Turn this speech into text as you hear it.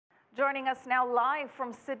Joining us now live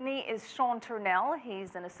from Sydney is Sean Turnell.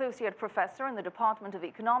 He's an associate professor in the Department of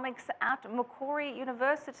Economics at Macquarie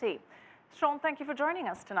University. Sean, thank you for joining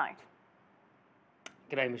us tonight.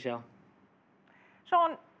 G'day, Michelle.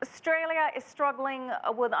 Sean, Australia is struggling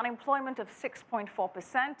with unemployment of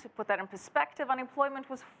 6.4%. To put that in perspective, unemployment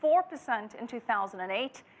was 4% in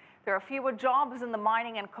 2008. There are fewer jobs in the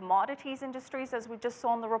mining and commodities industries, as we just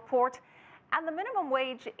saw in the report. And the minimum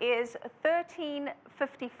wage is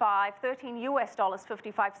 $13.55 US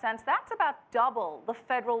 55 cents. That's about double the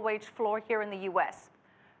federal wage floor here in the US.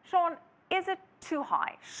 Sean, is it too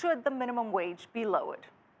high? Should the minimum wage be lowered?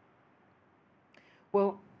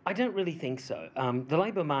 Well, I don't really think so. The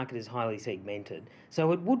labour market is highly segmented,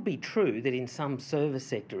 so it would be true that in some service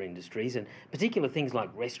sector industries, and particular things like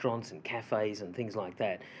restaurants and cafes and things like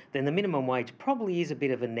that, then the minimum wage probably is a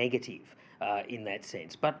bit of a negative in that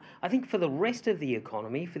sense. But I think for the rest of the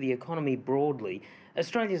economy, for the economy broadly,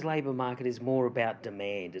 Australia's labour market is more about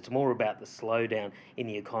demand. It's more about the slowdown in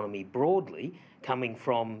the economy broadly, coming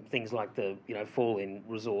from things like the fall in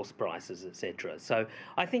resource prices, etc. So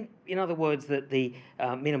I think, in other words, that the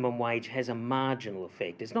minimum wage has a marginal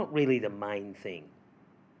effect. It's not really the main thing.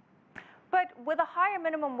 But with a higher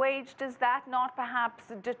minimum wage, does that not perhaps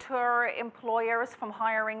deter employers from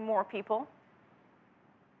hiring more people?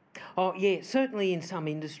 Oh, yeah, certainly in some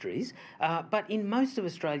industries, but in most of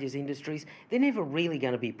Australia's industries, they're never really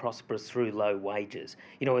going to be prosperous through low wages.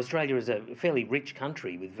 You know, Australia is a fairly rich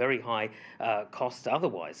country with very high costs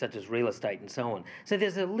otherwise, such as real estate and so on. So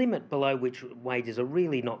there's a limit below which wages are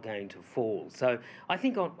really not going to fall. So I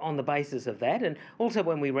think on the basis of that, and also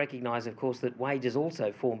when we recognise, of course, that wages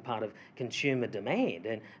also form part of consumer demand,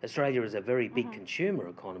 and Australia is a very big consumer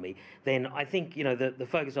economy, then I think, the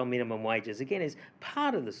focus on minimum wages, again, is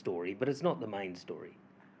part of the story, but it's not the main story.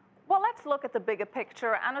 Well, let's look at the bigger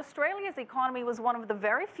picture. And Australia's economy was one of the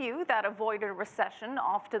very few that avoided a recession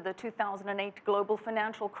after the 2008 global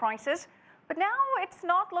financial crisis. But now it's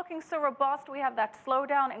not looking so robust. We have that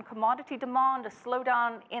slowdown in commodity demand, a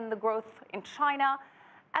slowdown in the growth in China,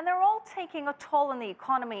 and they're all taking a toll on the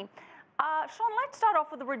economy. Sean, let's start off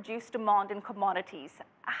with the reduced demand in commodities.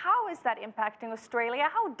 How is that impacting Australia?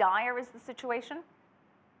 How dire is the situation?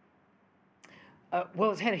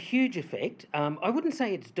 Well, it's had a huge effect. I wouldn't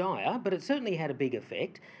say it's dire, but it certainly had a big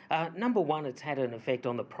effect. Number one, it's had an effect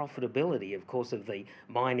on the profitability, of course, of the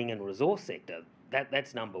mining and resource sector.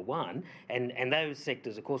 That's number one. And those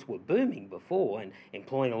sectors, of course, were booming before and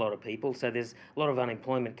employing a lot of people. So there's a lot of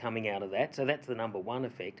unemployment coming out of that. So that's the number one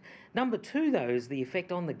effect. Number two, though, is the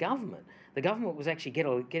effect on the government. The government was actually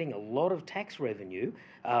getting a lot of tax revenue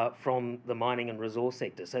from the mining and resource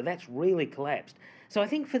sector. So that's really collapsed. So I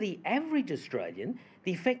think for the average Australian,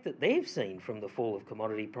 the effect that they've seen from the fall of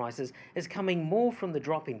commodity prices is coming more from the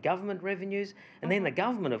drop in government revenues, and then the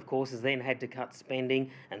government, of course, has then had to cut spending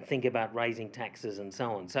and think about raising taxes and so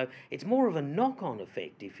on. So it's more of a knock-on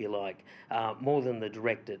effect, if you like, more than the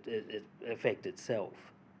direct effect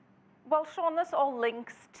itself. Well, Sean, this all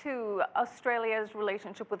links to Australia's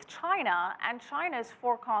relationship with China, and China is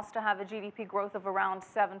forecast to have a GDP growth of around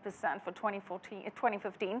 7% for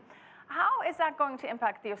 2015. How is that going to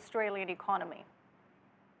impact the Australian economy?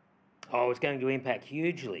 Oh, it's going to impact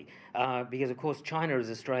hugely because, of course, China is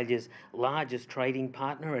Australia's largest trading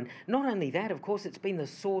partner. And not only that, of course, it's been the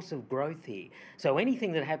source of growth here. So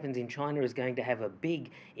anything that happens in China is going to have a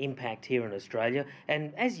big impact here in Australia.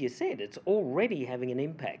 And as you said, it's already having an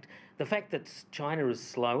impact. The fact that China is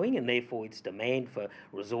slowing and therefore its demand for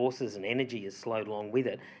resources and energy has slowed along with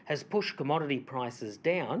it has pushed commodity prices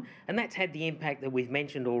down, and that's had the impact that we've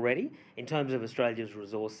mentioned already in terms of Australia's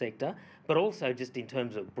resource sector, but also just in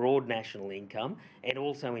terms of broad national income and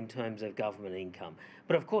also in terms of government income.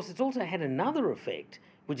 But of course, it's also had another effect,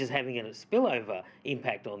 which is having a spillover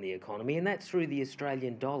impact on the economy, and that's through the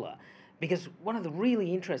Australian dollar. Because one of the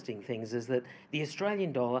really interesting things is that the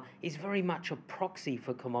Australian dollar is very much a proxy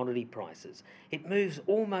for commodity prices. It moves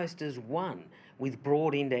almost as one with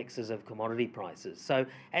broad indexes of commodity prices. So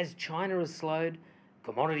as China has slowed,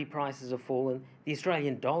 commodity prices have fallen, the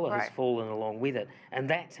Australian dollar has fallen along with it, and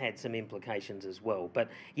that's had some implications as well. But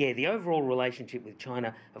yeah, the overall relationship with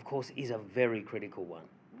China, of course, is a very critical one.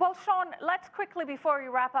 Well, Sean, let's quickly, before we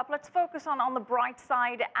wrap up, let's focus on the bright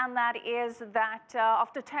side, and that is that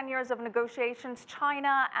after 10 years of negotiations,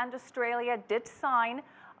 China and Australia did sign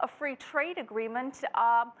a free trade agreement.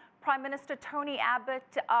 Prime Minister Tony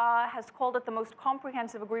Abbott has called it the most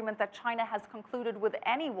comprehensive agreement that China has concluded with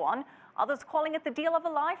anyone, others calling it the deal of a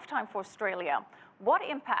lifetime for Australia. What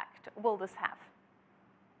impact will this have?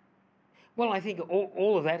 Well, I think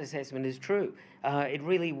all of that assessment is true. It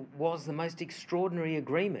really was the most extraordinary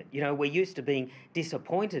agreement. You know, we're used to being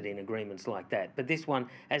disappointed in agreements like that, but this one,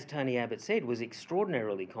 as Tony Abbott said, was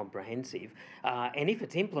extraordinarily comprehensive. And if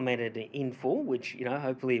it's implemented in full, which, you know,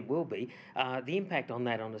 hopefully it will be, the impact on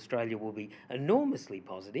that on Australia will be enormously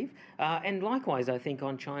positive. And likewise, I think,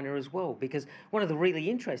 on China as well, because one of the really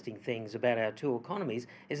interesting things about our two economies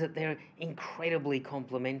is that they're incredibly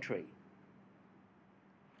complementary.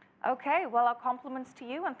 Okay, well, our compliments to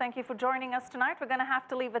you, and thank you for joining us tonight. We're going to have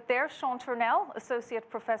to leave it there. Sean Turnell, Associate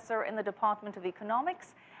Professor in the Department of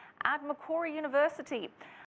Economics at Macquarie University.